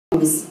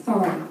promise. All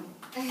right.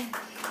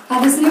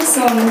 This next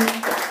song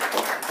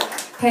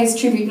pays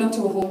tribute not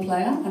to a horn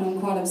player, and I'm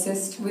quite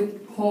obsessed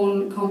with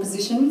horn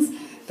compositions,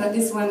 but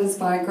this one is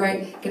by a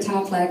great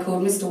guitar player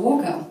called Mr.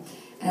 Walker.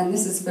 And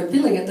this is for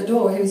Billy at the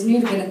door, who's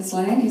new to Bennett's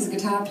Lane. He's a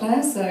guitar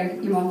player, so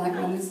you might like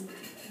one.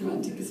 You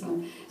might take this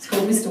one. It's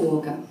called Mr.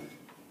 Walker.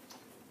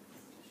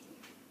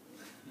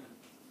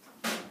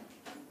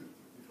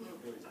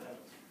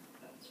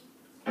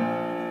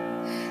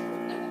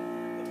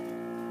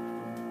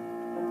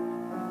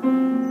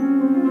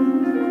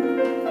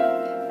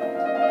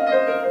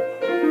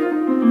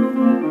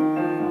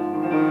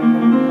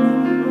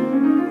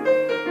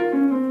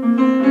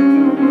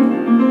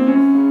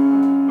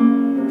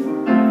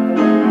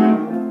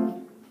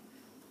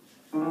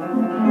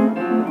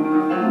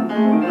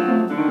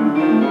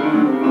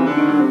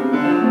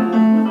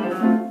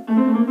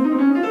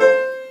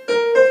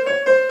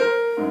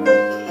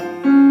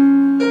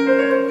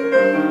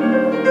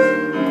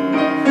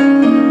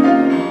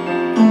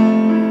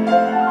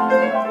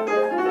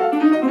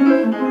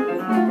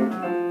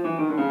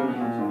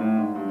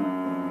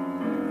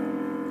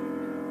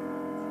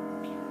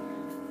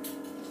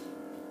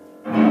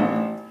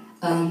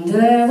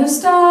 Under the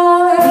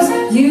stars,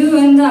 you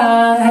and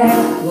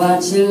I,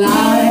 watching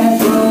life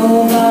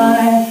go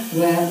by.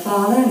 We're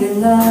falling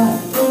in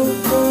love.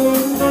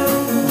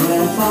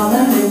 We're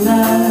falling in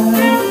love.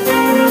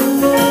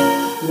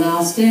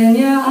 Lost in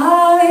your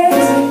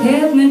eyes,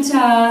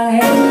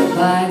 hypnotized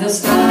by the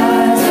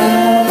stars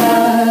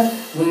above.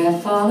 We're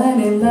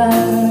falling in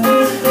love.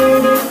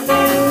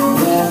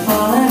 We're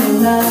falling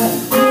in love.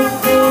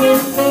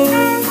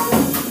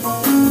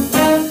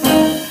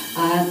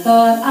 I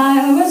thought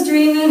I was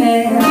dreaming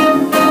it,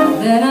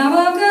 then I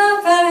woke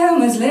up and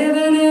was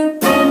living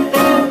it.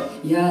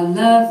 Your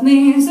love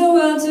means the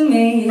world to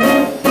me.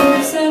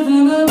 Sent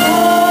from above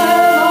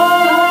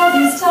all of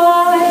this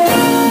time.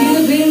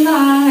 You've been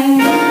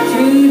mine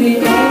through the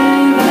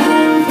ebb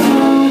and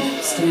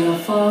flow. Still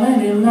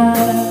falling in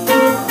love.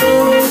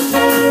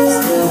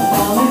 Still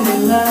falling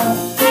in love.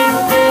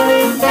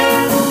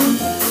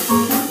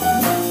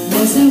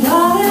 Listen,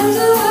 darling,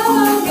 to what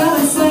I've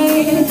gotta say.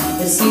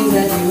 It seems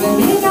that you and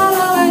me got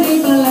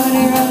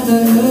the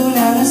moon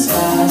and the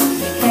stars.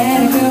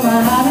 Can't you feel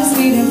my heart is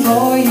beating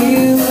for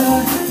you?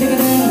 Look at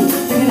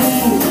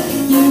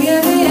it, you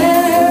get me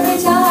every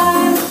time.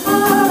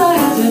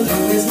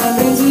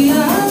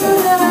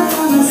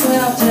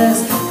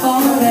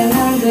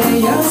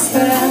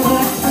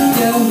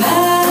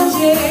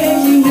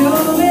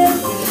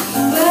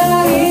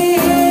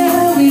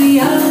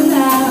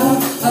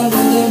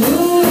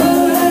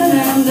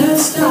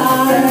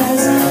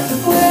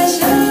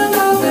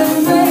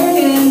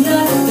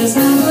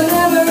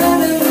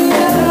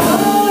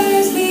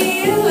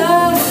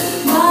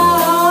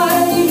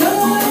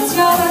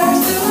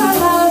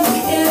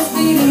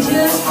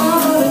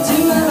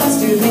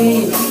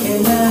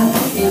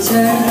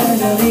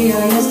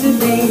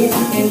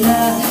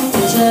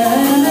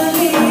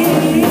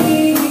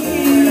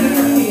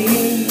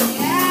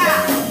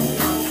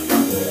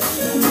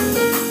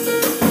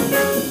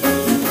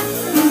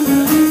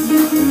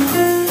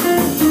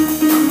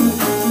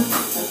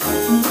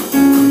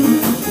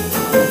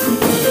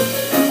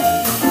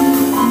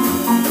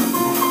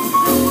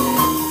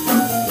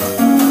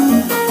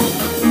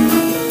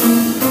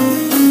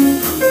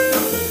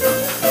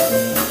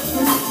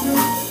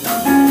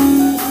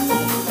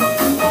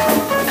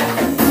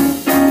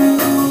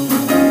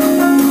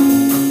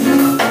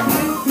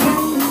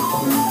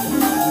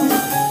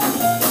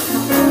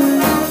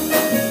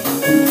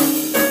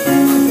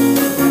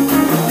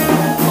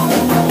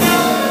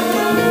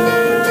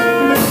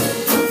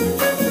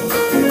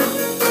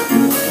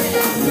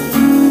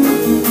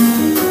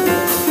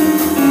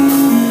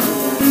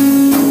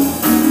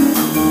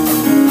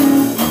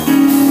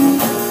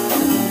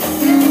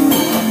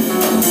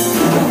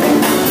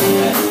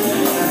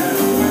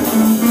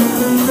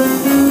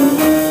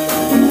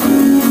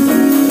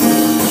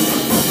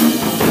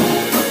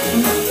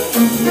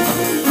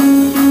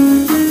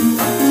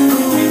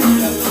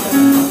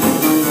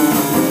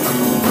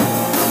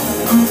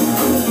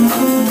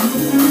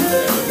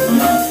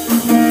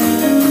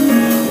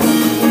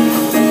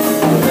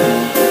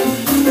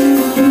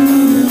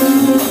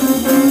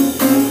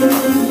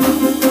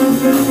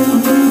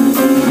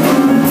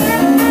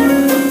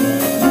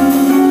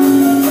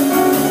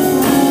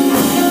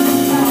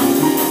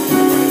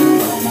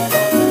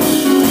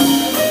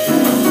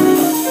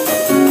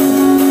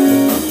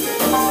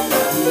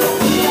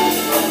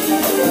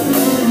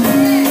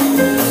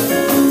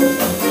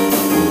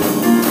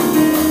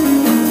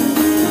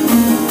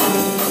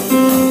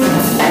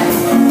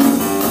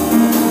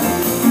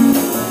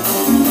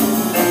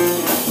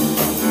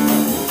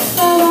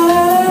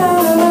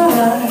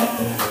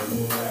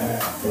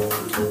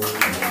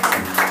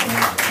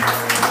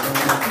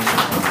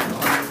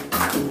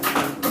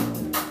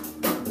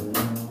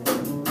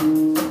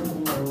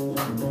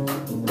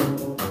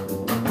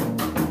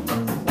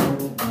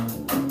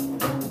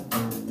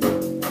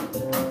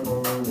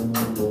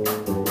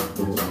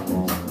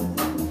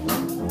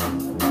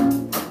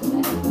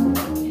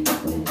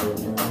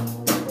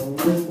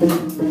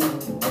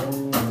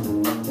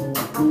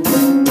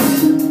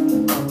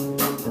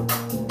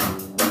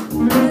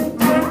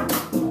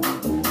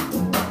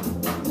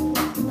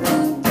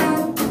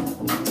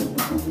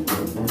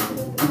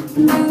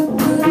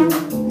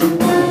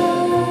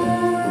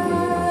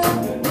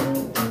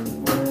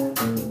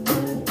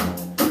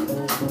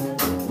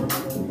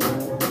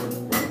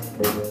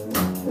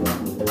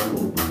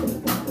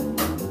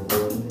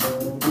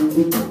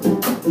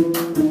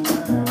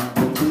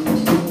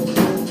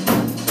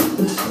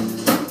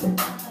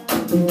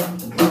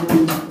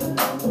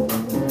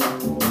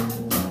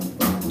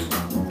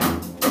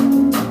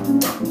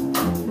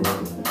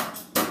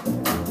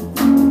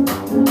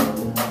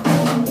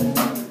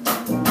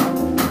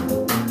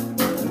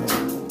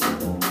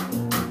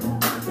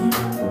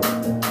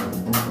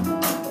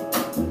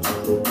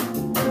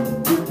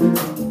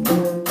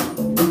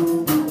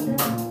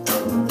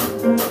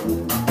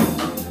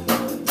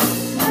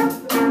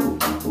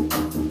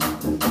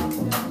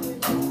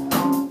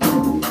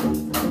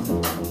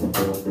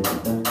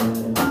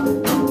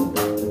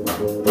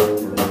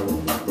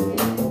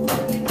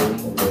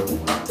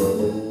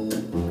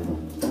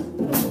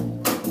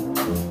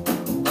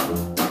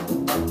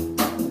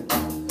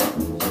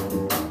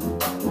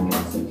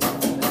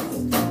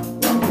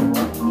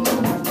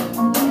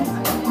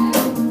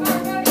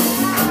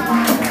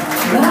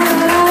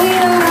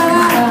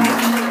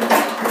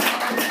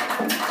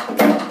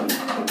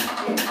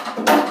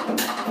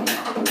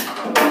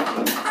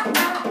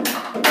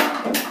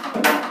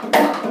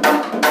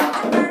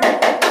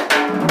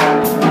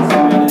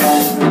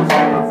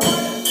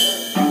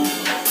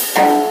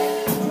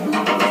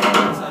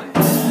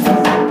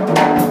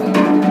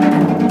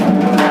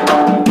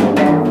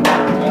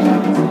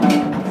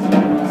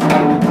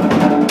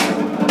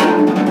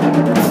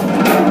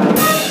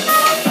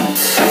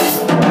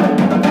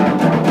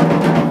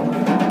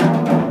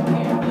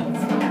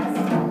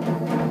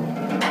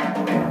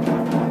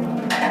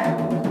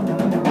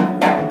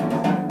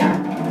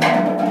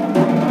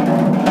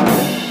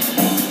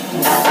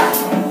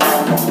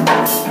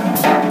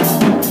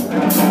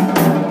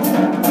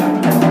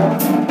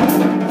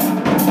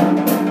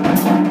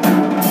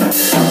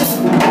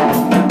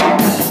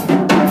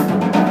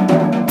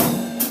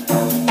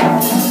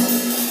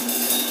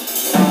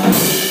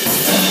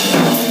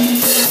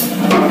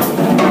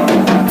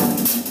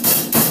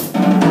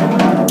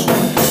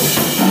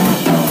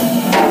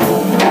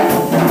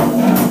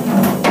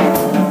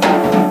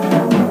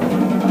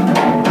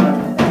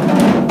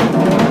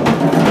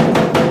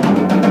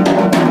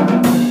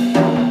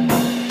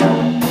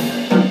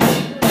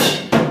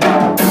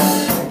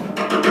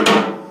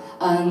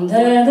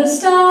 Under the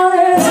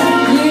stars,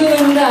 you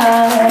and I,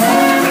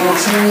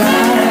 watching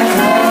life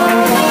go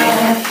by.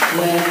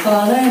 We're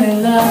falling in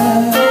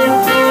love.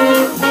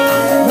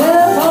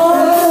 We're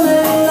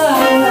falling in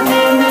love.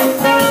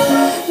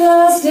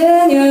 Lost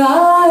in your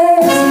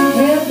eyes,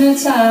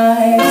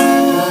 hypnotized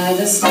by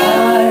the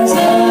stars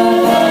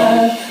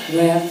above.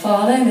 We're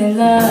falling in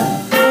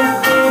love.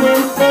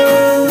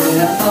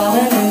 We're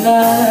falling in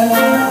love.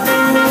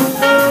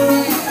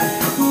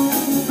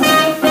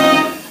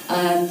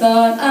 I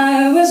thought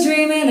I was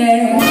dreaming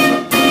it,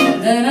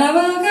 then I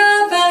woke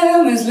up and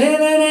I was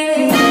living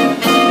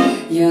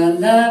it. Your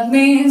love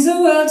means the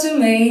world to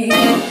me,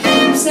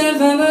 sent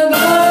from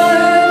above.